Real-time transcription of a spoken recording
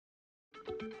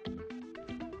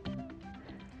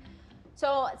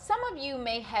So some of you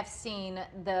may have seen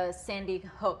the Sandy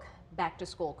Hook back to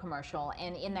school commercial,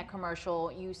 and in that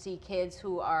commercial you see kids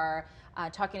who are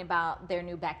talking about their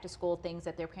new back to school things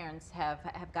that their parents have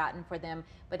gotten for them.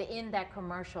 But in that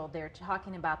commercial they're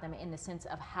talking about them in the sense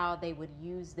of how they would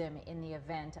use them in the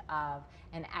event of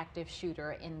an active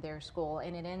shooter in their school.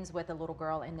 And it ends with a little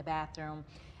girl in the bathroom,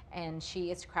 and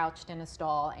she is crouched in a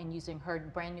stall and using her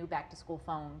brand new back to school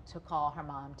phone to call her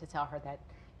mom to tell her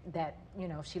that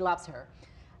she loves her.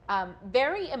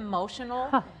 Very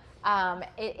emotional.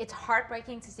 It's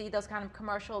heartbreaking to see those kind of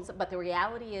commercials, but the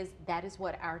reality is that is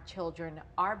what our children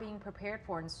are being prepared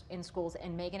for in schools.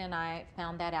 And Megan and I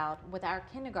found that out with our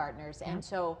kindergartners, and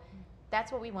so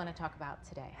that's what we want to talk about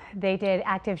today. They did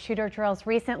active shooter drills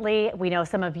recently. We know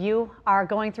some of you are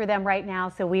going through them right now,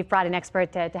 so we've brought an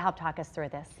expert to help talk us through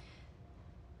this.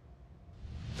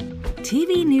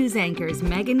 TV news anchors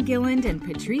Megan Gilland and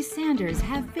Patrice Sanders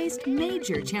have faced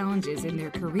major challenges in their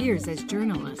careers as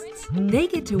journalists. They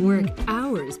get to work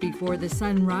hours before the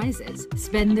sun rises,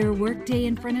 spend their workday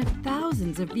in front of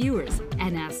thousands of viewers,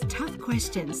 and ask tough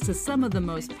questions to some of the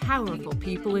most powerful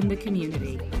people in the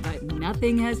community. But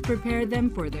nothing has prepared them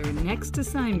for their next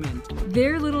assignment.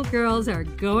 Their little girls are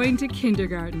going to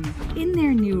kindergarten. In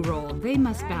their new role, they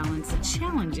must balance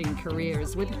challenging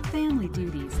careers with family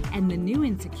duties and the new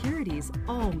insecurities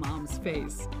all moms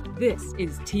face. This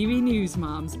is TV News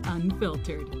Moms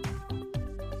Unfiltered.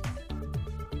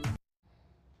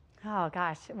 Oh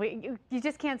gosh, you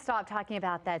just can't stop talking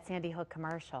about that Sandy Hook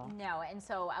commercial. No, and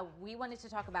so we wanted to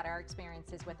talk about our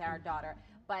experiences with our daughter,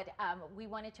 but we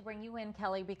wanted to bring you in,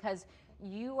 Kelly, because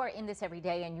you are in this every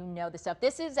day and you know the stuff.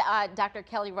 This is Dr.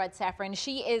 Kelly Rudd-Safran.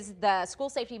 She is the school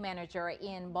safety manager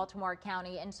in Baltimore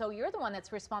County, and so you're the one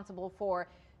that's responsible for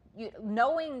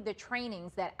knowing the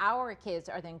trainings that our kids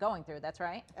are then going through. That's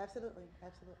right? Absolutely,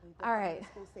 absolutely. All right.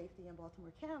 School safety in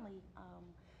Baltimore County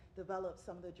developed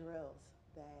some of the drills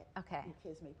that your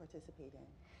kids may participate in.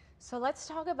 So let's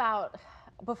talk about,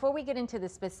 before we get into the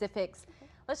specifics,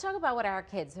 let's talk about what our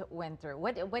kids went through.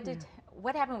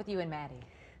 What happened with you and Maddie?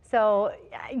 So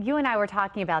you and I were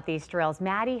talking about these drills.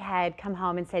 Maddie had come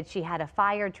home and said she had a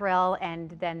fire drill, and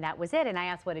then that was it. And I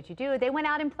asked, what did you do? They went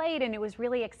out and played, and it was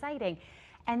really exciting.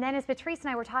 And then as Patrice and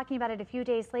I were talking about it a few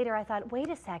days later, I thought, wait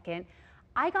a second,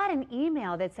 I got an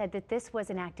email that said that this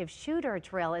was an active shooter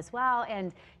drill as well.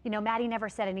 And, Maddie never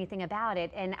said anything about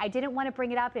it. And I didn't want to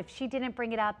bring it up if she didn't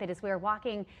bring it up. And as we were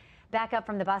walking back up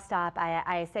from the bus stop,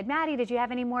 I said, Maddie, did you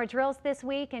have any more drills this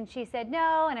week? And she said,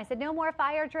 no. And I said, no more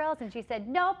fire drills? And she said,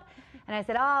 nope. And I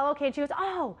said, oh, okay. And she goes,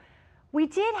 oh, we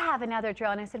did have another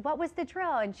drill. And I said, what was the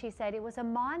drill? And she said, it was a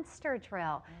monster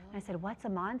drill. And I said, what's a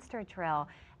monster drill?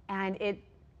 And it,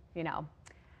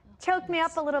 choked me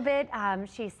up a little bit.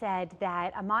 She said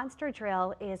that a monster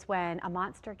drill is when a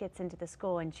monster gets into the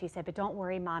school, and she said, but don't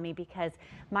worry, Mommy, because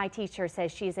my teacher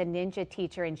says she's a ninja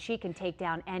teacher and she can take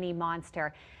down any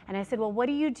monster. And I said, well, what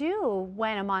do you do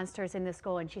when a monster's in the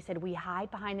school? And she said, we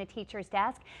hide behind the teacher's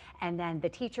desk, and then the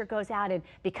teacher goes out, and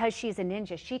because she's a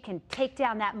ninja, she can take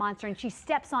down that monster, and she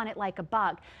steps on it like a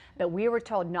bug. But we were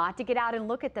told not to get out and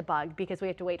look at the bug because we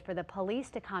have to wait for the police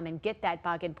to come and get that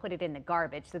bug and put it in the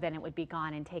garbage, so then it would be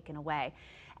gone and taken away.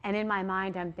 And in my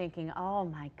mind, I'm thinking, oh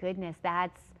my goodness,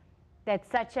 that's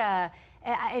such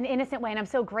an innocent way. And I'm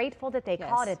so grateful that they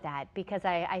called it that, because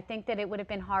I think that it would have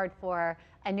been hard for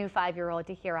a new 5-year-old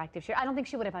to hear active shooter. I don't think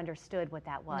she would have understood what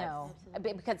that was. No,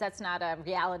 because that's not a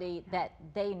reality that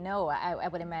they know, I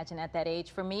would imagine, at that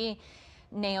age. For me,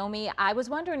 Naomi, I was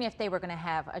wondering if they were going to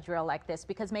have a drill like this,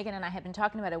 because Megan and I have been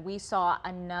talking about it. We saw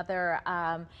another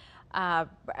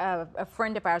a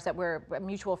friend of ours that we're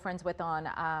mutual friends with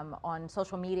on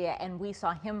social media, and we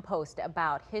saw him post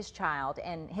about his child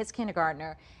and his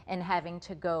kindergartner and having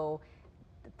to go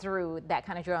through that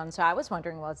kind of drill. And so I was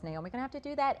wondering, well, is Naomi gonna have to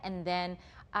do that? And then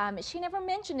she never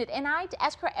mentioned it, and I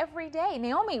ask her every day,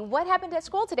 Naomi, what happened at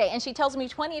school today? And she tells me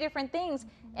 20 different things,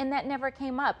 and that never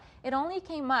came up. It only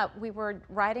came up, we were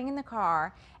riding in the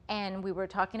car and we were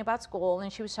talking about school,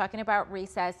 and she was talking about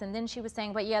recess, and then she was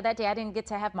saying, but yeah, that day I didn't get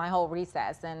to have my whole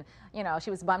recess, and she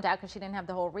was bummed out because she didn't have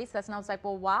the whole recess. And I was like,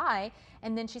 well, why?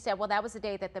 And then she said, well, that was the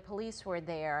day that the police were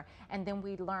there, and then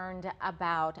we learned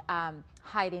about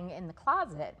hiding in the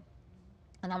closet.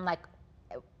 And I'm like,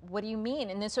 what do you mean?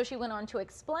 And then so she went on to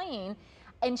explain,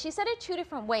 and she said it 2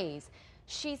 different ways.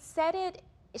 She said it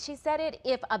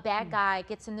if a bad guy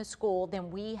gets in the school,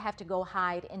 then we have to go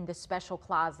hide in the special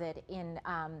closet in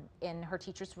her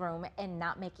teacher's room and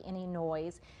not make any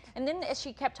noise. And then as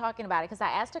she kept talking about it, because I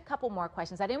asked a couple more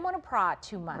questions, I didn't want to prod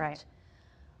too much. Right.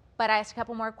 but I asked a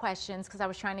couple more questions because I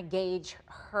was trying to gauge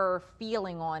her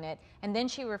feeling on it. And then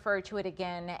she referred to it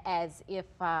again as if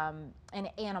an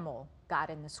animal got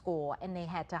in the school and they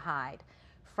had to hide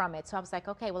from it. So I was like,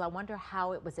 okay, well, I wonder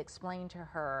how it was explained to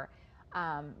her.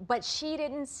 But she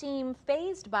didn't seem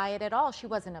fazed by it at all. She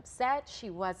wasn't upset. She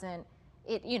wasn't,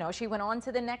 she went on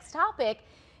to the next topic.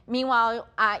 Meanwhile,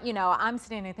 I'm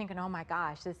sitting there thinking, oh my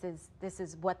gosh, this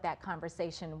is what that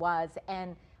conversation was.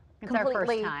 And it's our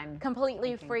first time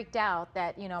completely freaked out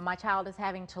that, my child is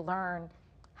having to learn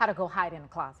how to go hide in a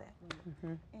closet.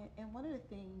 Mm-hmm. And one of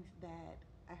the things that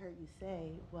I heard you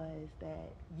say was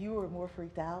that you were more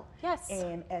freaked out. Yes.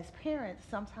 And as parents,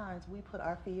 sometimes we put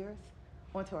our fears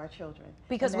onto our children.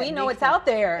 Because we know it's out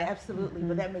there. Absolutely,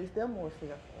 but that makes them more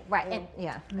fearful. Right, and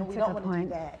we don't want to do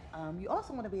that. You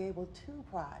also want to be able to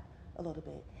pry a little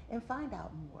bit and find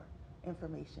out more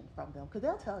information from them, because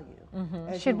they'll tell you.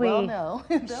 As should you we well know,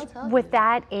 they'll tell with you.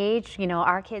 that age,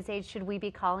 our kids' age, should we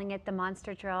be calling it the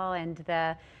monster drill and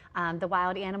the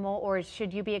wild animal, or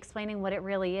should you be explaining what it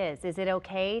really is? Is it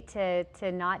okay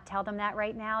to not tell them that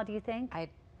right now, do you think? I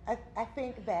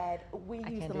think that we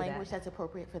use the language that's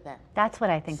appropriate for them. That's what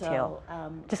I think too.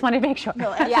 Just wanted to make sure. No,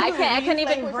 I couldn't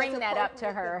even bring that up to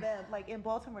her. Like in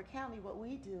Baltimore County, what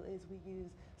we do is we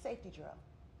use safety drill.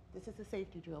 This is a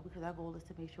safety drill because our goal is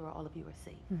to make sure all of you are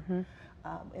safe.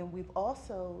 And we've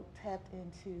also tapped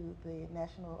into the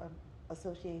National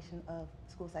Association of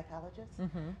School Psychologists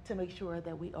to make sure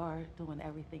that we are doing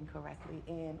everything correctly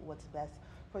and what's best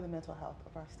for the mental health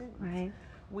of our students. Right.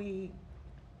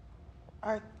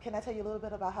 Can I tell you a little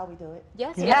bit about how we do it?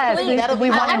 Yes, please.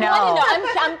 We want to know.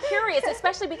 I'm curious,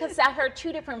 especially because I heard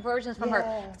two different versions from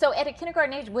her. So at a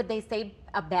kindergarten age, would they say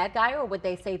a bad guy or would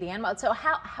they say the animal? So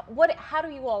how do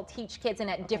you all teach kids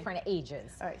and at different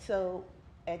ages? All right, so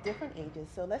at different ages.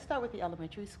 So let's start with the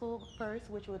elementary school first,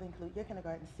 which would include your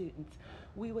kindergarten students.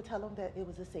 We would tell them that it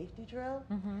was a safety drill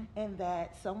and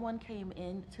that someone came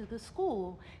into the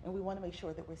school and we want to make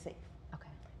sure that we're safe.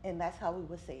 Okay. And that's how we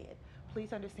would say it.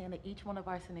 Please understand that each one of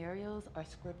our scenarios are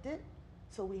scripted,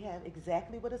 so we have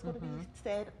exactly what is going to be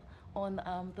said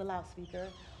on the loudspeaker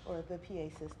or the PA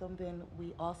system. Then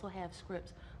we also have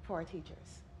scripts for our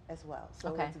teachers as well.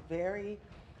 So it's very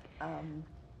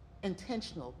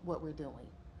intentional what we're doing.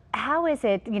 How is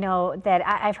it, that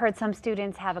I've heard some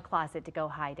students have a closet to go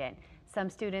hide in. Some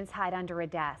students hide under a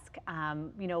desk.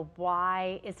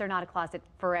 Why is there not a closet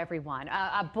for everyone?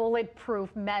 A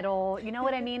bulletproof metal, you know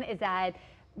what I mean? Is that,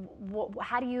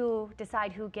 how do you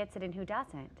decide who gets it and who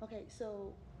doesn't? Okay,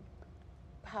 so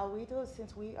how we do it,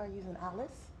 since we are using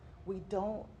Alice, we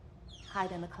don't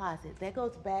hide in the closet. That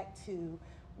goes back to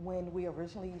when we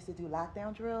originally used to do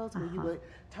lockdown drills, where you would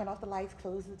turn off the lights,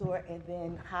 close the door, and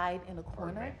then hide in a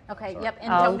corner. Okay, yep,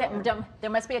 and there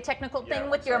must be a technical thing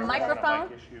with your microphone.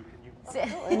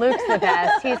 Luke's the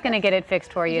best. He's going to get it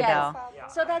fixed for you, though.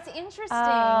 So that's interesting.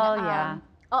 Oh, yeah.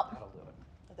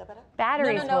 Is that better?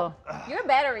 Batteries No. Your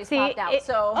battery's popped out.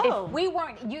 So if we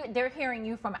weren't, they're hearing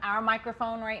you from our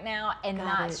microphone right now and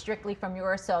not strictly from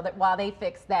yours, so that while they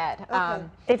fix that.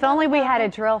 If only we had a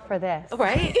drill for this.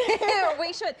 Right?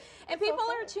 We should. And people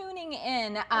are tuning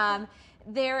in.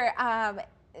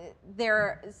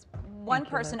 There's one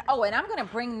person, and I'm going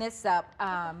to bring this up.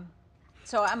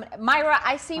 So Myra,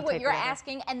 I see what you're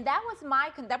asking, and that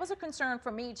was a concern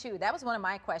for me too. That was one of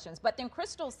my questions. But then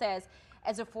Crystal says,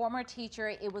 as a former teacher,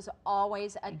 it was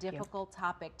always a difficult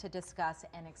topic to discuss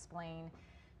and explain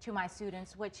to my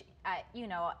students, which I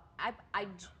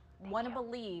want to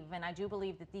believe, and I do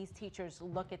believe that these teachers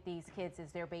look at these kids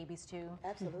as their babies too.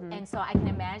 Absolutely. And so I can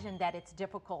imagine that it's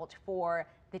difficult for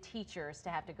the teachers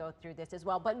to have to go through this as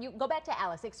well. But you go back to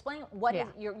Alice. Explain what is,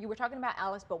 you were talking about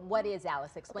Alice, but what is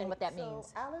Alice? Explain what that means.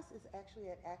 So Alice is actually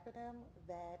an acronym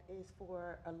that is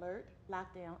for alert,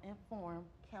 lockdown, inform,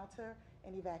 counter,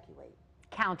 and evacuate.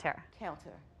 Counter,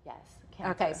 yes.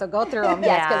 Counter. Okay, so go through them.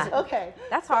 Yes, okay.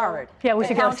 That's hard. Yeah, we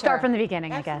should start from the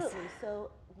beginning, I guess. Absolutely.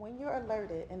 So when you're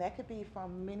alerted, and that could be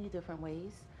from many different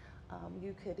ways,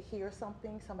 you could hear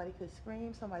something, somebody could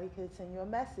scream, somebody could send you a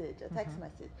message, a text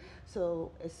message.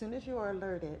 So as soon as you are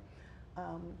alerted,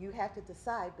 you have to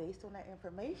decide based on that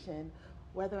information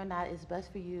whether or not it's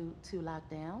best for you to lock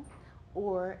down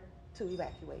or to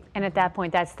evacuate. And at that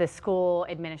point, that's the school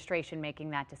administration making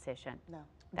that decision. No.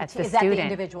 That's the Is student. that the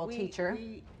individual teacher?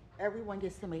 Everyone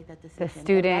gets to make that decision. The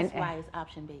student. That's why it's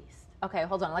option-based. Okay,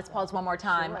 hold on. Let's pause one more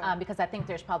time because I think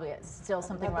there's probably still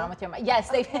something wrong with your mic. Yes,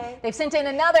 they've sent in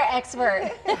another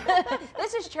expert.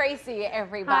 This is Tracy,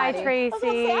 everybody. Hi, Tracy.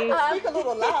 Speak a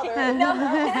little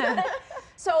louder.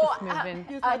 So,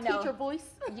 use my teacher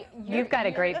voice. You've got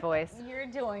a great voice. You're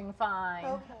doing fine.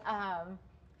 Okay.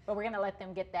 but we're going to let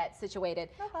them get that situated.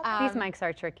 These mics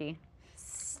are tricky.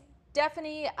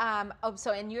 Stephanie, and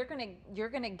you're gonna get. We're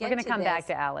gonna come back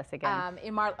to Alice again.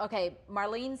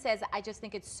 Marlene says, I just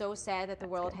think it's so sad that the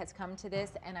world has come to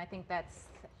this, and I think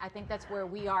that's where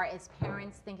we are as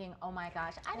parents, thinking, oh my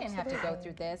gosh, I didn't have to go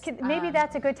through this. Maybe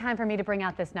that's a good time for me to bring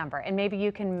out this number, and maybe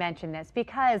you can mention this,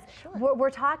 because we're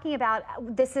talking about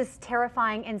this is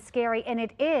terrifying and scary, and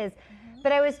it is.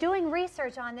 But I was doing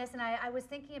research on this, and I was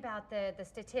thinking about the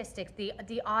statistics,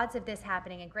 the odds of this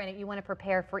happening. And granted, you want to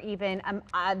prepare for even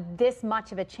this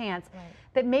much of a chance. Right.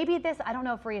 But maybe this, I don't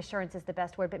know if reassurance is the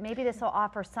best word, but maybe this will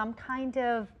offer some kind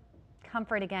of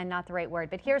comfort, again, not the right word,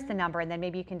 but here's the number, and then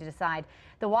maybe you can decide.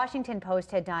 The Washington Post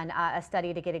had done a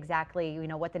study to get exactly,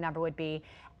 what the number would be.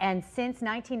 And since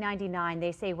 1999,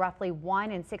 they say roughly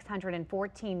 1 in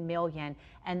 614 million.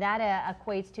 And that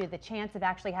equates to the chance of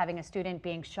actually having a student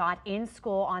being shot in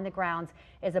school on the grounds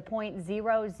is a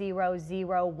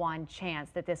 0.0001 chance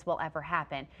that this will ever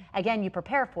happen. Again, you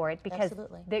prepare for it because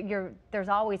there's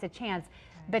always a chance.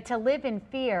 But to live in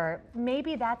fear,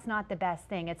 maybe that's not the best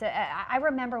thing. I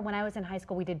remember when I was in high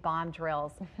school, we did bomb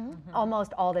drills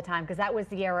almost all the time, because that was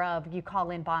the era of you call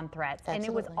in bomb threats. And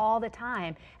it was all the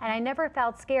time. And I never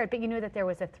felt scared, but you knew that there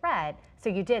was a threat, so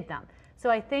you did them. So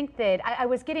I think that I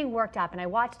was getting worked up, and I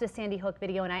watched a Sandy Hook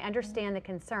video, and I understand the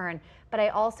concern, but I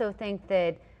also think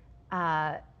that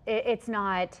it's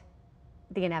not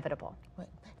the inevitable.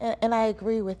 Right. And I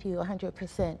agree with you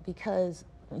 100%, because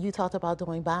you talked about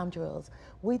doing bomb drills.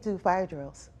 We do fire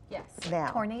drills. Yes.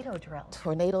 Now. Tornado drills.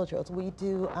 Tornado drills. We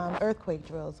do earthquake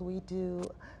drills. We do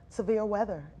severe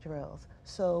weather drills.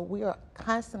 So we are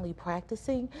constantly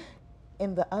practicing.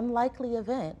 In the unlikely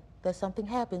event that something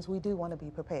happens, we do want to be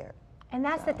prepared. And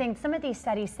that's the thing. Some of these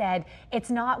studies said it's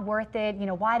not worth it.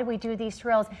 Why do we do these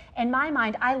drills? In my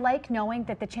mind, I like knowing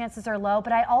that the chances are low,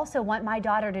 but I also want my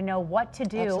daughter to know what to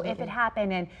do if it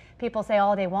happened. And people say,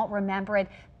 oh, they won't remember it.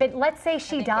 But let's say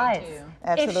she does.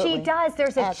 If she does,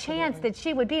 there's a chance that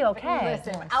she would be okay.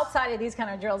 Listen, outside of these kind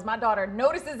of drills, my daughter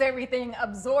notices everything,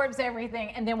 absorbs everything,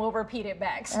 and then we'll repeat it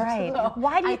back. Right. So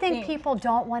why do you think people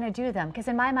don't want to do them? Because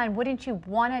in my mind, wouldn't you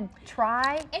want to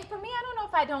try? And for me, I don't know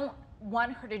if I don't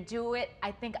want her to do it.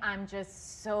 I think I'm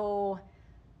just so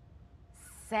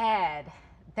sad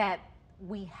that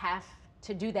we have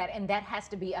to do that, and that has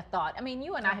to be a thought. I mean,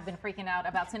 you and I have been freaking out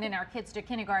about sending our kids to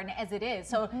kindergarten as it is.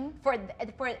 So for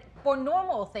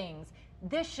normal things,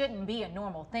 this shouldn't be a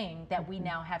normal thing that we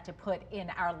now have to put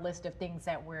in our list of things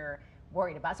that we're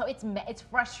worried about. So it's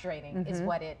frustrating is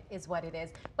what it is.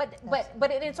 But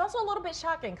it's also a little bit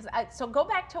shocking, because so go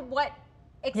back to what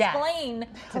explain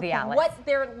to the what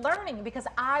they're learning, because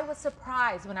I was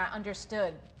surprised when I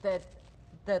understood that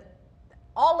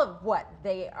all of what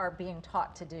they are being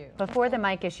taught to do. Before the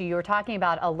mic issue, you were talking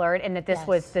about alert, and that this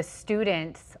was the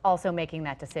students also making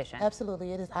that decision.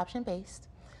 Absolutely, it is option-based.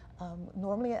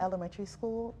 Normally in elementary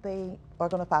school, they are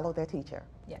going to follow their teacher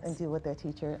and do what their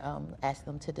teacher asks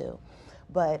them to do.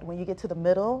 But when you get to the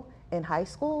middle and high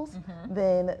schools,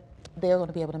 then they're going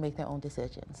to be able to make their own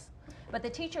decisions. But the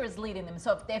teacher is leading them.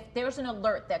 So if there's an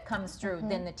alert that comes through,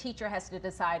 then the teacher has to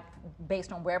decide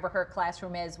based on wherever her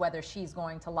classroom is, whether she's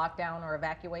going to lock down or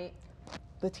evacuate?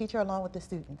 The teacher along with the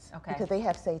students, because they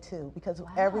have say too, because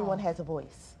everyone has a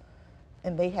voice.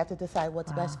 And they have to decide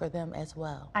what's best for them as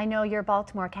well. I know you're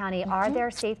Baltimore County. Are there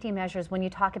safety measures when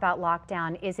you talk about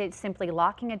lockdown? Is it simply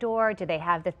locking a door? Do they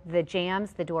have the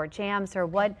jams, the door jams, or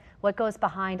what goes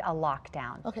behind a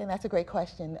lockdown? Okay, and that's a great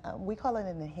question. We call it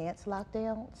an enhanced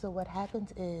lockdown. So what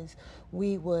happens is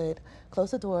we would close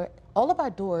the door. All of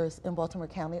our doors in Baltimore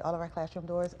County, all of our classroom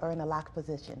doors are in a locked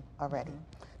position already.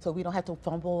 So we don't have to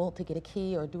fumble to get a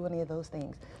key or do any of those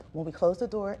things. When we close the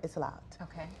door, it's locked.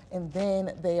 Okay. And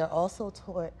then they are also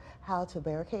taught how to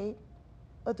barricade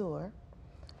a door.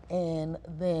 And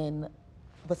then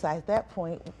besides that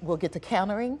point, we'll get to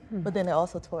countering, but then they're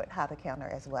also taught how to counter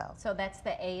as well. So that's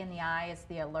the A and the I is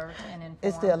the alert and inform?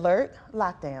 It's the alert,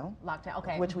 lockdown,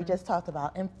 okay. which we just talked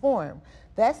about. Inform,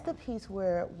 that's the piece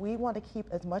where we want to keep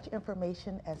as much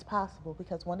information as possible,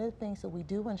 because one of the things that we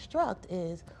do instruct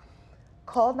is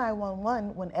call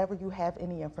 911 whenever you have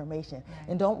any information.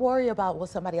 And don't worry about what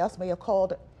somebody else may have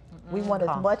called. We want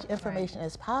as much information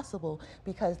as possible,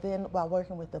 because then while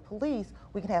working with the police,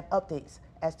 we can have updates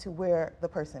as to where the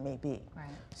person may be.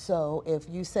 So if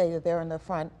you say that they're in the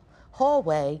front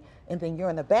hallway and then you're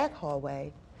in the back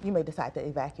hallway, you may decide to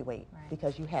evacuate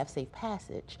because you have safe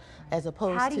passage, as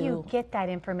opposed to. How do you get that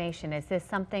information? Is this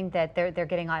something that they're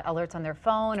getting alerts on their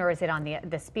phone, or is it on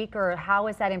the speaker? How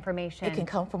is that information? It can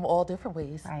come from all different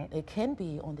ways. Right. It can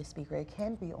be on the speaker, it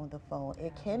can be on the phone,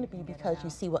 it can be because you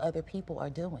see what other people are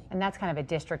doing. And that's kind of a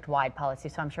district-wide policy,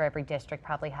 so I'm sure every district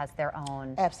probably has their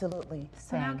own. Absolutely.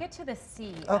 So now get to the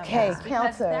C. Okay, of this,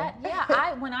 because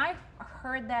counter. when I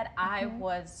heard that, I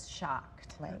was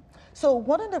shocked. Right. So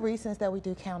one of the reasons that we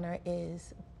do counter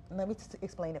is, let me just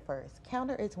explain it first.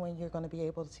 Counter is when you're going to be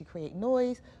able to create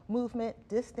noise, movement,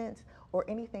 distance, or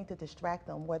anything to distract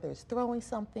them, whether it's throwing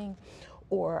something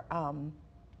or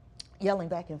yelling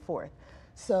back and forth.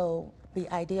 So the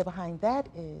idea behind that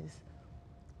is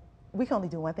we can only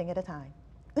do one thing at a time.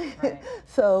 Right.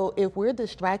 So if we're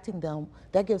distracting them,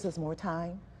 that gives us more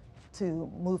time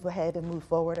to move ahead and move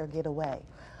forward or get away.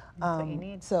 That's what you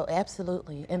need. So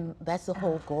absolutely, and that's the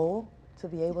whole goal, to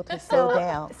be able to slow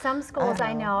down. Some schools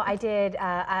I know, I did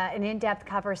an in-depth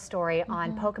cover story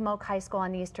on Pocomoke High School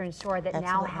on the Eastern Shore that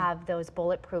now have those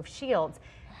bulletproof shields,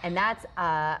 and that's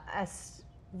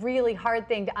really hard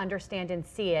thing to understand and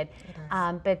see it.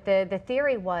 But the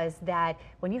theory was that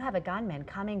when you have a gunman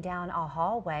coming down a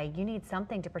hallway, you need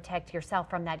something to protect yourself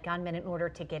from that gunman in order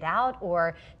to get out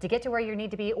or to get to where you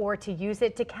need to be or to use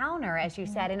it to counter, as you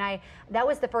said. And that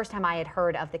was the first time I had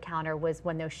heard of the counter, was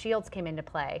when those shields came into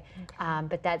play.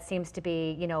 But that seems to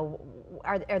be, you know,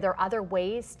 are there other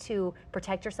ways to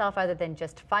protect yourself other than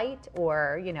just fight,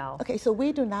 or, you know? Okay, so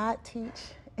we do not teach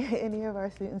any of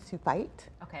our students to fight.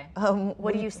 Okay.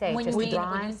 What do you say? When Just you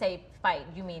run? say fight,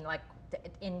 you mean like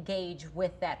engage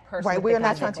with that person? Right, we're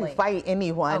not trying to fight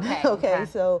anyone. Okay. Okay,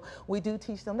 so we do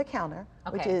teach them the counter,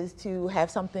 which Okay. is to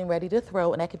have something ready to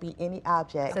throw, and that could be any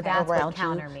object So that's around what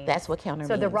counter you. means. That's what counter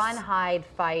So means. the run, hide,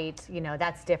 fight, you know,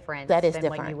 that's different That is than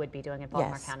different. what you would be doing in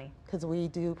Baltimore County. because we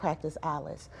do practice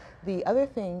Alice. The other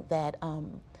thing that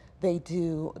they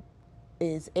do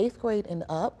is 8th grade and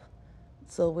up.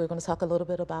 So we're going to talk a little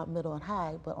bit about middle and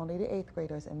high, but only the 8th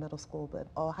graders in middle school, but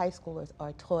all high schoolers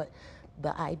are taught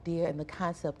the idea and the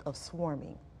concept of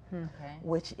swarming, Okay.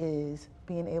 which is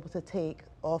being able to take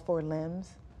all 4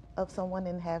 limbs of someone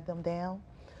and have them down.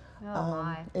 Oh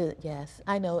my. Yes,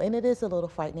 I know, and it is a little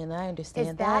frightening, and I understand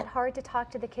Is that hard to talk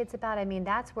to the kids about? I mean,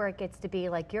 that's where it gets to be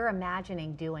like you're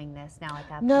imagining doing this now at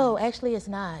that No, point. actually it's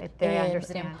not. If they And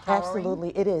understand.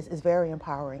 Absolutely, it is. It's very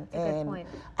empowering. That's a good and point.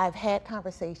 I've had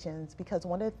conversations, because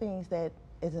one of the things that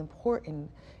is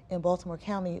important in Baltimore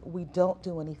County, we don't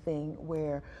do anything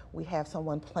where we have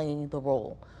someone playing the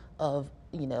role of,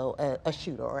 you know, a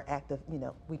shooter or active, you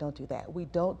know, we don't do that. We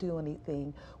don't do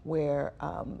anything where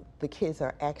the kids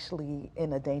are actually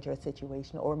in a dangerous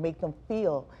situation or make them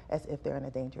feel as if they're in a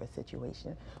dangerous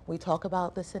situation. We talk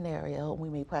about the scenario, we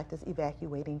may practice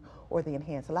evacuating or the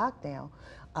enhanced lockdown,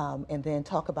 and then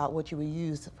talk about what you would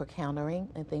use for countering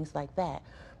and things like that.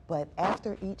 But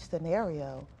after each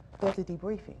scenario, there's a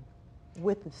debriefing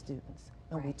with the students.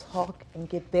 And we talk and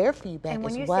get their feedback as well.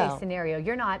 And when you say scenario,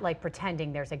 you're not like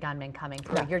pretending there's a gunman coming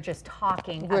through. No. You're just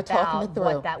talking We're about talking it through.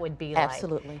 what that would be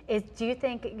Absolutely. like. Do you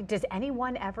think, does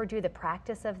anyone ever do the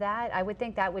practice of that? I would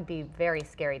think that would be very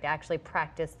scary to actually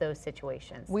practice those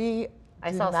situations.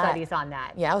 I saw studies on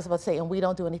that. Yeah, I was about to say, and we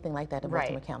don't do anything like that in Right.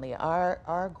 Baltimore County.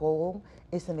 Our goal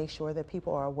is to make sure that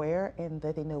people are aware and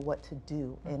that they know what to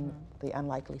do in the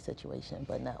unlikely situation.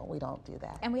 But no, we don't do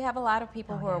that. And we have a lot of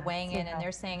people who are yeah. weighing in, and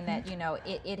they're saying that, you know,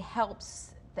 it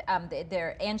helps.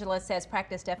 Angela says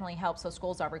practice definitely helps, so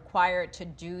schools are required to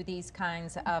do these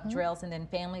kinds of drills, and then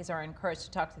families are encouraged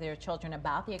to talk to their children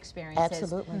about the experiences.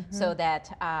 Absolutely. So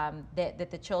that,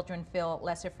 that the children feel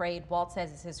less afraid. Walt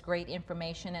says this is great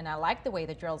information, and I like the way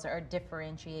the drills are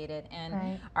differentiated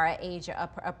and are age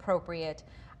appropriate.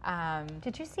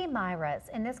 Did you see Myra's?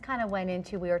 And this kind of went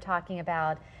into, we were talking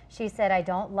about, she said, I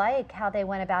don't like how they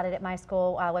went about it at my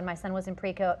school. When my son was in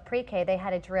pre-K, they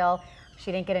had a drill.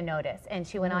 She didn't get a notice. And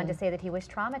she went on to say that he was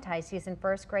traumatized. He's in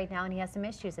 1st grade now and he has some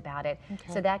issues about it.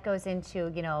 Okay. So that goes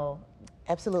into, you know.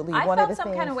 Absolutely. I One of felt the some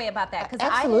kind of things- way about that because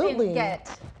Absolutely.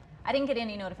 I didn't get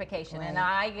any notification, and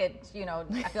Right. I get, you know,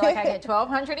 I feel like I get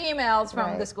 1,200 emails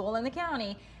from the Right. school and the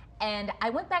county. And I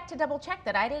went back to double check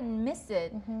that I didn't miss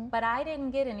it, but I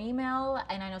didn't get an email,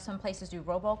 and I know some places do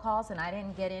robocalls, and I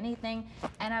didn't get anything.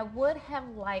 And I would have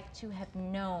liked to have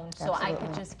known, so I could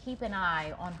Absolutely. just keep an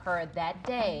eye on her that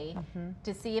day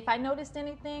to see if I noticed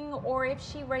anything, or if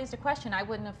she raised a question. I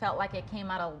wouldn't have felt like it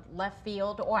came out of left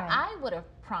field, or I would have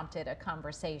prompted a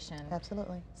conversation.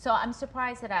 Absolutely. So I'm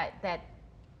surprised that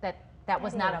that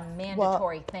was not a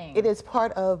mandatory thing. It is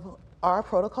part of our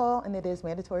protocol, and it is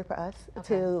mandatory for us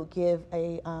to give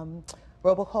a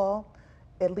robocall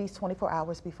at least 24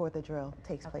 hours before the drill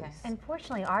takes Okay. place. And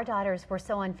fortunately, our daughters were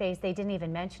so unfazed, they didn't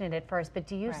even mention it at first. But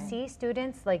do you Right. see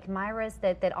students like Myra's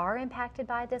that are impacted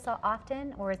by this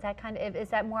often? Or is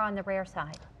that more on the rare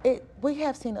side? We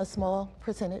have seen a small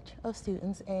percentage of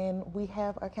students, and we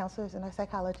have our counselors and our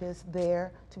psychologists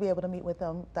there to be able to meet with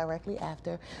them directly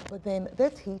after. But then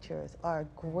their teachers are a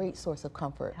great source of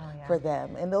comfort Oh, yeah. for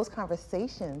them, and those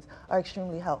conversations are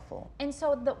extremely helpful. And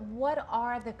so, what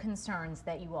are the concerns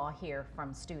that you all hear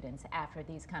from students after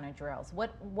these kind of drills?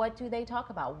 What do they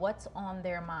talk about? What's on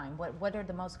their mind? What are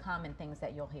the most common things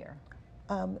that you'll hear?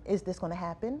 Is this going to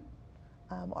happen?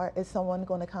 Or is someone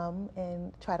going to come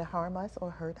and try to harm us or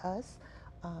hurt us?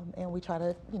 And we try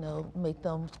to, make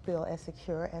them feel as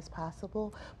secure as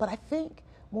possible. But I think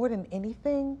more than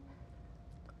anything,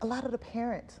 a lot of the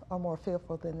parents are more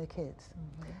fearful than the kids.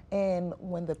 And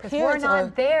when the Because parents we're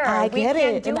not there. I We get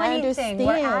can't it, do and I anything.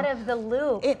 We're understand. out of the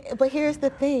loop. But here's the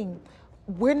thing.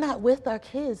 We're not with our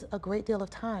kids a great deal of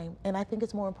time, and I think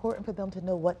it's more important for them to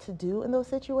know what to do in those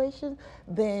situations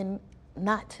than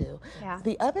not to. Yeah.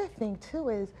 The other thing too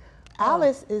is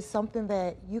Alice is something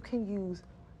that you can use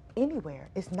anywhere.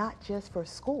 It's not just for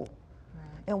school.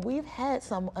 And we've had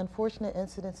some unfortunate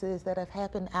incidences that have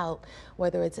happened out,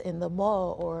 whether it's in the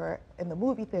mall or in the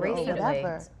movie theater or Recently.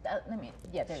 whatever. There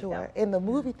you Sure, go. in the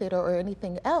movie theater or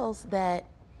anything else that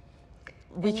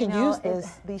we And, you can know, use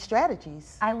these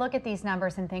strategies. I look at these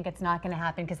numbers and think it's not going to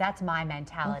happen because that's my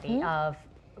mentality Mm-hmm. of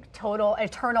total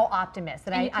eternal optimist.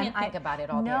 And you can't think about it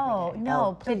all day, every day. No,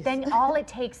 Oh, but please. then all it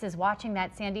takes is watching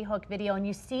that Sandy Hook video, and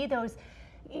you see those.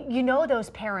 Those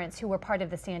parents who were part of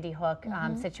the Sandy Hook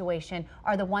situation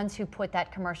are the ones who put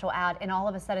that commercial out, and all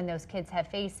of a sudden those kids have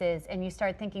faces, and you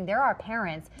start thinking there are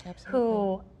parents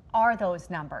who are those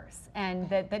numbers and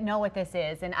that know what this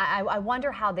is. And I wonder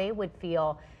how they would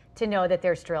feel to know that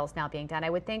there's drills now being done. I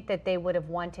would think that they would have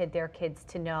wanted their kids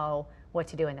to know what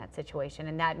to do in that situation,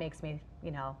 and that makes me,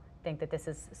 think that this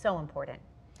is so important.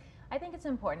 I think it's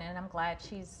important, and I'm glad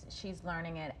she's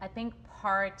learning it. I think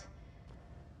part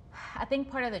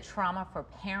of the trauma for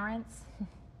parents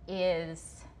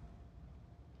is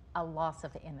a loss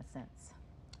of innocence.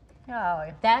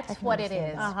 Oh, That's what it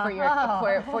is for your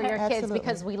kids, Absolutely.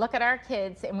 because we look at our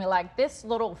kids and we're like, this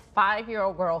little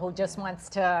 5-year-old girl who just wants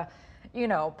to,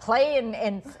 play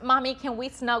and mommy, can we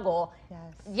snuggle? Yes.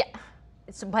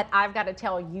 Yeah. But I've got to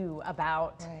tell you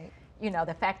about, Right.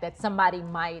 the fact that somebody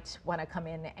might want to come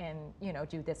in and,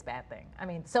 do this bad thing. I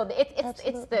mean, so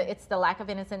it's the lack of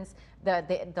innocence,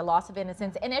 the loss of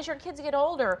innocence. And as your kids get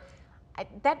older,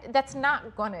 that's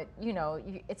not going to,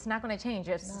 it's not going to change.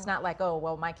 It's not like, oh,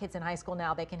 well, my kid's in high school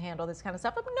now, they can handle this kind of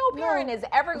stuff. But no parent is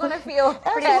ever going to feel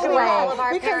Pretty that sure way. all of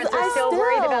our Because parents are I still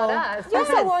worried about us. I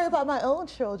still worry about my own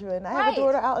children. I have Right. a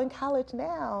daughter out in college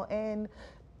now, and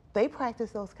they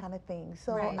practice those kind of things.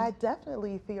 So Right. I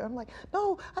definitely fear. I'm like,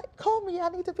 no, call me. I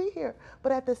need to be here.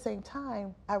 But at the same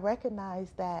time, I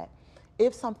recognize that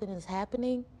if something is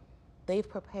happening, they've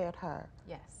prepared her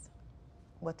Yes.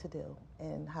 what to do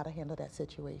and how to handle that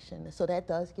situation. So that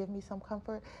does give me some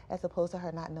comfort, as opposed to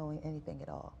her not knowing anything at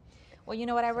all. Well, you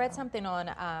know what? I read something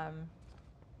on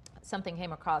something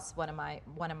came across one of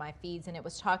my feeds, and it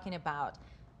was talking about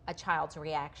a child's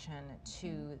reaction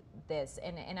to this.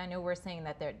 And I know we're saying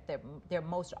that they're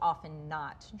most often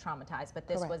not traumatized, but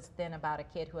this Correct. was then about a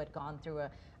kid who had gone through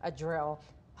a drill.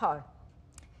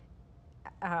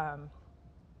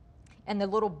 And the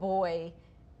little boy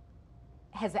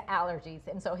has allergies,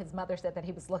 and so his mother said that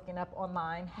he was looking up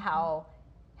online how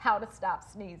to stop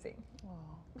sneezing.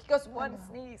 Because one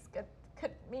sneeze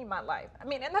could mean my life. I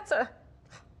mean, and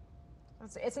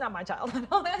it's not my child. And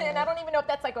I don't even know if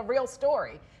that's like a real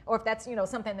story, or if that's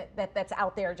something that's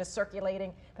out there just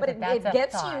circulating. But it that's a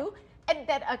gets thought. you, and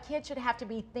that a kid should have to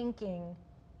be thinking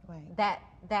Right.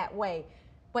 that way.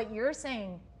 But you're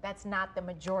saying that's not the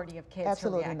majority of kids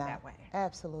Absolutely who react not. that way.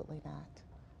 Absolutely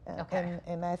not. Okay.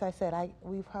 And as I said,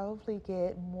 we probably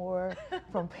get more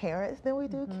from parents than we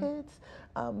do kids,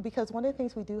 because one of the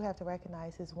things we do have to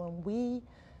recognize is when we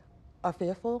are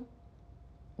fearful,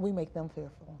 we make them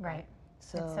fearful. Right.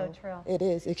 So It's so true. It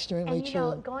is extremely And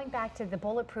true. going back to the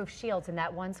bulletproof shields in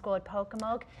that one school at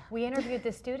Pocomoke, we interviewed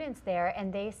the students there,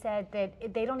 and they said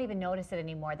that they don't even notice it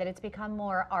anymore, that it's become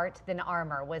more art than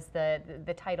armor was the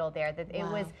title there. That it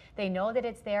was, they know that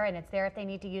it's there and it's there if they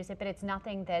need to use it, but it's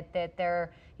nothing that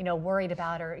they're worried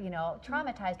about or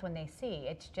traumatized when they see.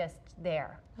 It's just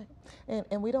there.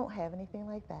 And we don't have anything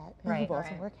like that Right. in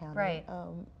Baltimore County. Right.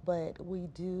 But we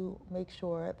do make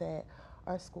sure that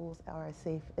our schools are as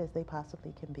safe as they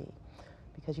possibly can be,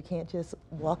 because you can't just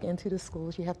walk into the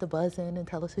schools. You have to buzz in and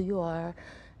tell us who you are,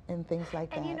 and things like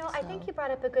that. And you know, I think So- you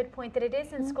brought up a good point that it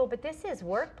is in school, but this is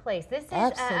workplace. This is a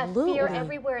Absolutely. fear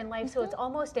everywhere in life. So it's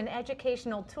almost an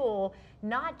educational tool,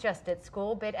 not just at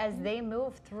school, but as they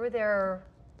move through their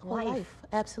whole life.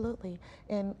 Absolutely.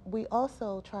 And we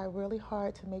also try really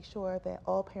hard to make sure that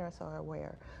all parents are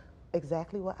aware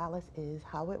exactly what ALICE is,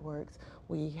 how it works.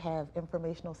 We have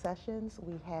informational sessions.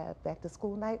 We have back to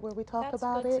school night where we talk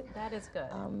about it. That is good.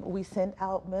 We send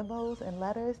out memos and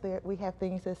letters. There, we have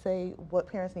things that say what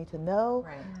parents need to know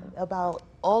Right. about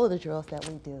all of the drills that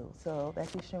we do. So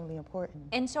that's extremely important.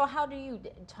 And so how do you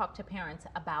talk to parents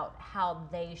about how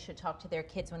they should talk to their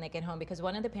kids when they get home? Because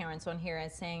one of the parents on here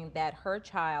is saying that her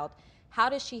child, how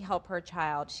does she help her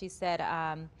child? She said,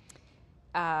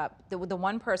 the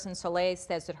one person, Soleil,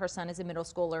 says that her son is a middle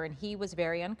schooler and he was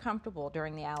very uncomfortable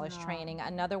during the ALICE training.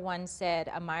 Another one said,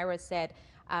 Amira said,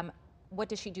 what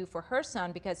does she do for her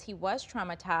son because he was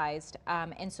traumatized,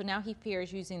 and so now he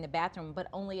fears using the bathroom, but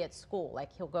only at school.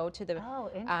 Like he'll go to the. Oh,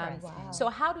 interesting. Wow.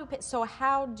 So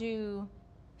how do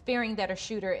fearing that a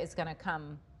shooter is going to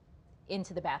come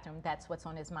into the bathroom? That's what's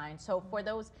on his mind. So for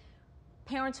those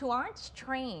parents who aren't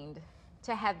trained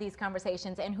to have these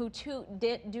conversations and who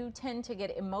do tend to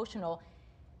get emotional,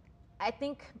 I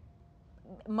think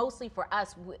mostly for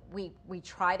us, we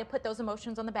try to put those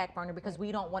emotions on the back burner because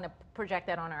we don't want to project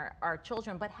that on our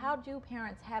children. But how do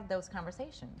parents have those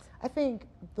conversations? I think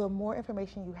the more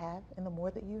information you have and the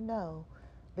more that you know,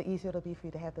 the easier it'll be for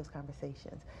you to have those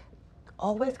conversations.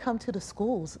 Always come to the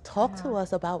schools, talk to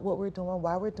us about what we're doing,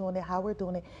 why we're doing it, how we're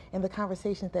doing it, and the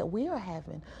conversations that we are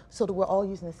having so that we're all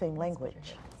using the same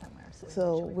language.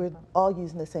 So we're all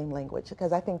using the same language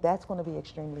because I think that's going to be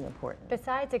extremely important.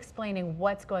 Besides explaining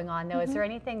what's going on, though, is there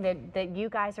anything that you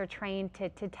guys are trained to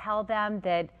tell them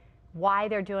that why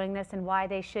they're doing this and why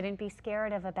they shouldn't be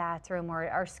scared of a bathroom or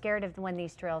are scared of when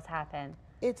these drills happen?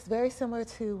 It's very similar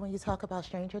to when you talk about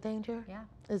stranger danger. Yeah.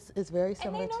 It's very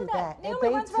similar and they know to that. Naomi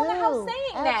runs around the house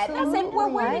saying that. And I said, well,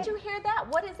 where Absolutely. did you hear that?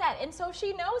 What is that? And so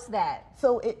she knows that.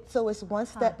 So it's one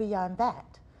step beyond that.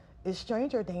 It's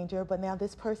stranger danger, but now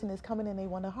this person is coming and they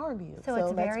want to harm you. So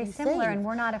it's let's very be similar, safe. and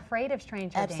we're not afraid of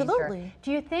stranger danger. Absolutely.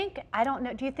 Do you think, I don't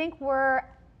know, do you think we're,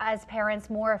 as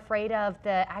parents, more afraid of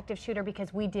the active shooter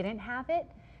because we didn't have it?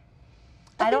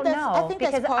 I don't know, I think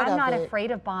that's because part I'm of not it.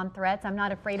 afraid of bomb threats. I'm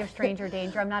not afraid of stranger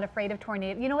danger. I'm not afraid of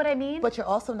tornado. You know what I mean? But you're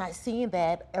also not seeing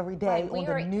that every day Right, on we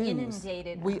the are news.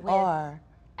 inundated We with are.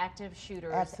 active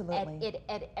shooters Absolutely.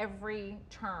 at every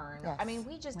turn. Yes. I mean,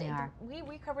 we just We are.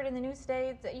 we covered in the news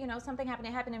today that, you know, something happened.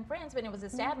 It happened in France, but it was a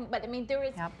stabbing. But I mean, there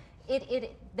is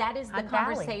that is the On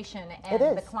Valley. conversation It and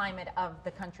is. the climate of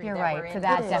the country You're that right, we're in. so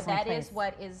that So definitely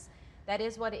that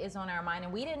is what is on our mind,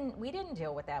 and we didn't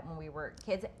deal with that when we were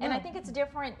kids. And I think it's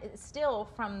different still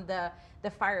from the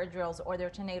fire drills or their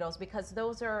tornadoes because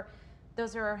those are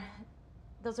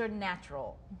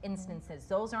natural instances.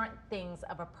 Those aren't things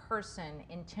of a person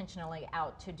intentionally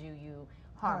out to do you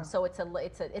harm. So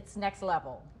it's next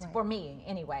level for me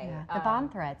anyway. Yeah. The bomb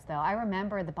threats, though, I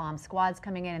remember the bomb squads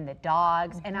coming in and the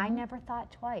dogs, and I never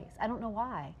thought twice. I don't know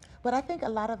why. But I think a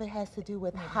lot of it has to do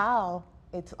with how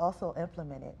it's also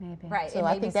implemented. Maybe. Right. So and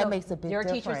I maybe think that makes a big your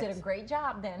difference. teachers did a great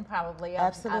job then, probably, of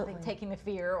Absolutely. taking the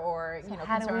fear or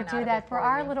How do we concern out do of that it for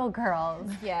our you. little girls?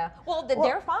 Yeah. Well,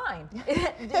 they're fine.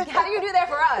 How do you do that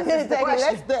for us? is the Exactly.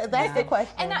 question. That's the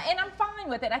question. And I'm fine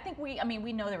with it. I think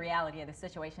we know the reality of the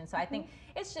situation. So I think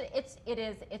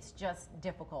it's just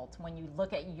difficult when you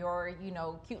look at your,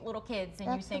 cute little kids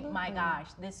and you think, my gosh,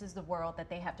 this is the world that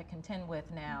they have to contend with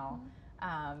now.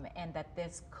 And that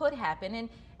this could happen, and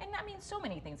I mean, so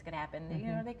many things could happen.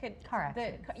 They could. Car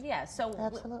accidents. So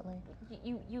Absolutely.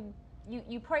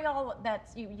 You pray all that.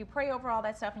 You pray over all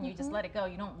that stuff, and you just let it go.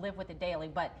 You don't live with it daily,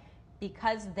 but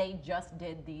because they just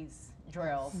did these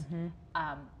drills,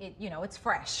 it's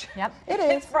fresh. Yep. It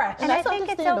is. It's fresh. And I that's think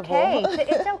it's okay.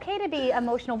 It's okay to be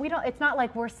emotional. It's not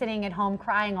like we're sitting at home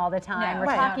crying all the time No, or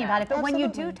right. talking No, about it. But when you do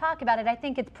Absolutely. talk about it, I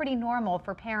think it's pretty normal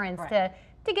for parents Right.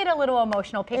 to get a little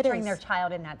emotional picturing is. their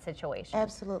child in that situation.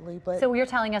 Absolutely. But So you're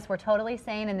telling us we're totally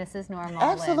sane and this is normal. Lynn.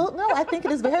 absolutely. No, I think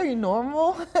it is very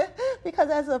normal because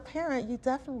as a parent, you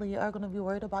definitely are going to be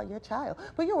worried about your child.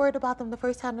 But you're worried about them the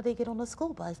first time that they get on the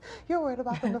school bus. You're worried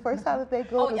about them the first time that they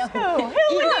go to school.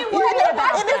 Who ain't worried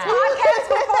about And if that?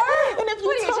 you- and if you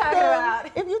What are you took talking them,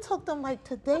 about? if you took them like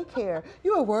to daycare,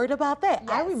 you were worried about that.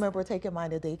 I Yes. remember taking mine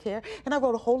to daycare, and I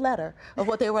wrote a whole letter of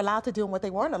what they were allowed to do and what they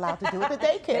weren't allowed to do at the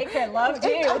daycare. Daycare loved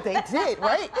you. They did,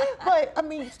 right? But I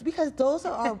mean, because those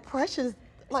are our precious.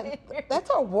 Like, that's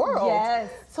our world. Yes.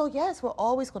 So yes, we're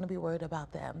always going to be worried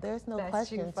about them. There's no That's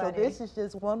too question. So funny. this is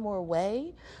just one more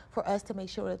way for us to make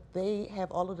sure that they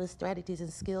have all of the strategies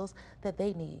and skills that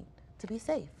they need to be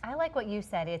safe. I like what you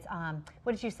said. It's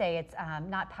what did you say? It's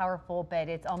not powerful, but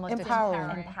it's almost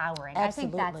Empowering. empowering.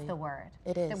 Absolutely. I think that's the word.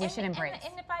 It is. that we should embrace.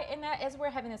 As we're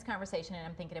having this conversation and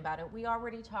I'm thinking about it, we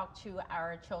already talked to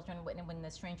our children when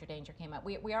the stranger danger came up.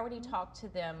 We already talked to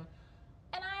them,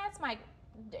 and I asked Mike,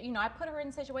 I put her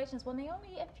in situations. Well,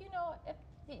 Naomi, if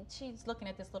she's looking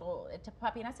at this little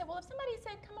puppy, and I said, well, if somebody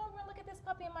said, come over and look at this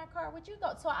puppy in my car, would you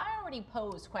go? So I already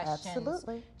posed questions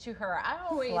Absolutely. to her. I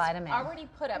Slide 'em in. already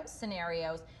put up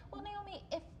scenarios. Well, Naomi,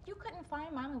 if you couldn't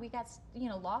find Mom and we got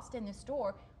lost in the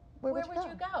store, where would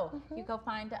you go? You go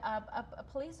find a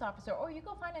police officer, or you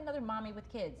go find another mommy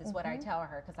with kids, is what I tell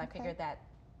her, because I figured that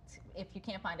if you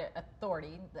can't find an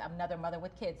authority, another mother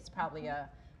with kids is probably a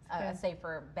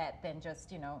safer bet than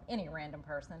just any random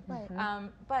person. Right.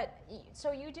 But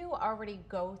so you do already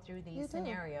go through these You do.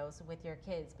 scenarios with your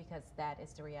kids, because that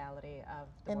is the reality of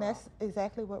the And world. that's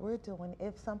exactly what we're doing.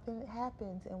 If something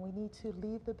happens and we need to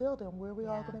leave the building, where are we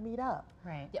all Yeah. going to meet up?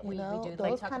 Right. Yeah, we know, do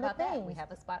those talk kind about of that. We things.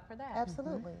 have a spot for that.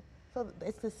 Absolutely. So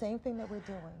it's the same thing that we're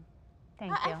doing.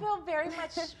 Thank you. I feel very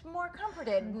much more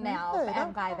comforted now Good, and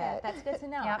I'm by that. glad. That's good to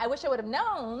know. Yep. I wish I would have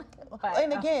known. But,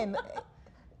 And again,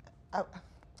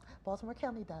 Baltimore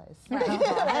County does. Right.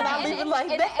 And I'll leave it like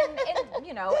that. And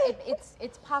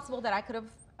it's possible that I could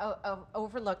have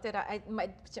overlooked it.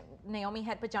 Naomi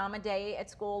had pajama day at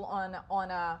school on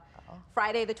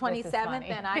Friday the 27th, funny.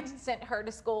 and I sent her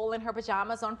to school in her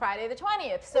pajamas on Friday the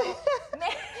 20th. So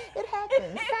It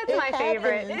happens. That's my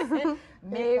favorite. favorite.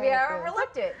 maybe I happens.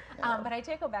 overlooked it. But I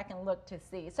did go back and look to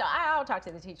see. So I'll talk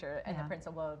to the teacher and Yeah. the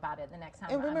principal about it the next time.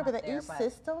 And I'm remember up that there, each but-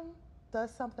 system does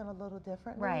something a little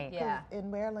differently. Right. 'Cause Yeah. In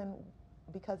Maryland,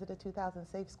 because of the 2000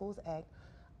 Safe Schools Act,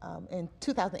 in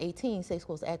 2018 Safe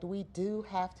Schools Act, we do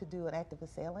have to do an active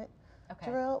assailant Okay.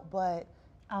 drill, but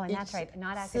Oh, and each that's right.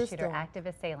 Not active shooter, system- active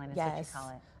assailant is what you call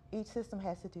it. each system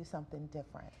has to do something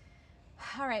different.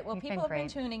 All right. Well, You've people been have been great.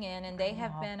 tuning in, and they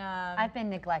have been. I've been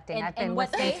neglecting. I've been and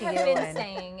what they listening have to you. been and-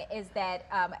 saying is that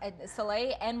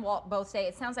Soleil and Walt both say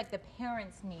it sounds like the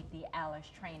parents need the ALICE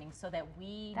training so that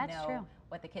we That's know true.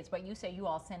 what the kids. But you say you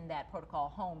all send that protocol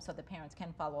home so the parents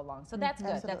can follow along. So that's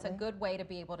good. That's a Absolutely. good way to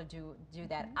be able to do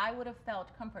that. I would have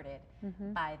felt comforted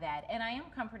by that, and I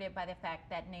am comforted by the fact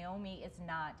that Naomi is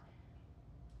not.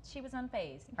 She was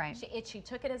unfazed. Right. She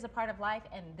took it as a part of life,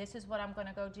 and this is what I'm going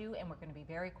to go do, and we're going to be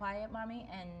very quiet, Mommy.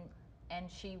 And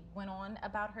she went on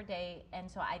about her day, and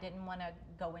so I didn't want to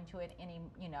go into it any,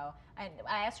 And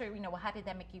I asked her, well, how did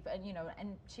that make you,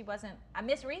 and she wasn't. I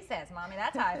miss recess, Mommy.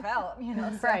 That's how I felt,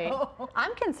 So. Right.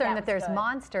 I'm concerned that was there's good.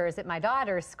 monsters at my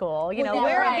daughter's school. Well, yeah,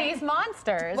 where are right. these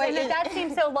monsters? Right, And that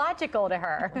seems so logical to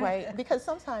her. Right, because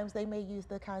sometimes they may use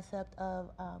the concept of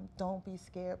don't be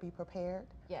scared, be prepared.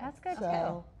 Yes. That's good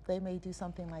So they may do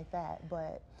something like that,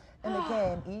 but and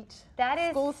again, each That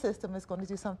is- school system is going to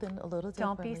do something a little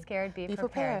Don't differently. be scared, be prepared.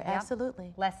 prepared. Yep.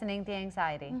 Absolutely. Lessening the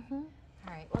anxiety. All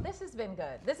right. Well, this has been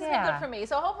good. This has been Yeah. good for me.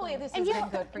 So hopefully this And has been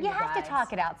good for you you have guys. to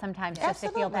talk it out sometimes just to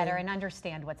feel Absolutely. better and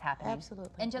understand what's happening. Absolutely.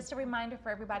 And just a reminder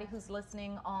for everybody who's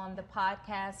listening on the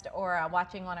podcast or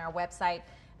watching on our website,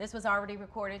 this was already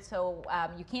recorded, so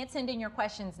you can't send in your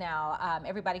questions now.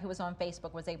 Everybody who was on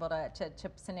Facebook was able to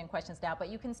send in questions now, but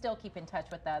you can still keep in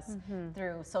touch with us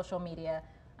through social media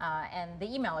and the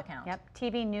email account. Yep.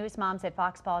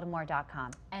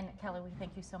 tvnewsmoms@foxbaltimore.com. And Kelly, we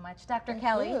thank you so much. Dr.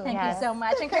 Kelly, you. thank Yes. you so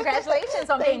much, and congratulations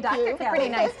on being Thank Dr. you. Kelly. Pretty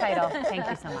nice title. Thank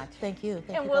you so much. Thank you.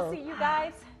 Thank And you we'll both. see you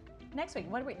guys next week.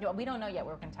 What do we do? We don't know yet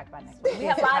what we're going to talk about next week. We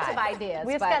have lots of ideas.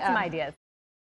 We've but, got some ideas.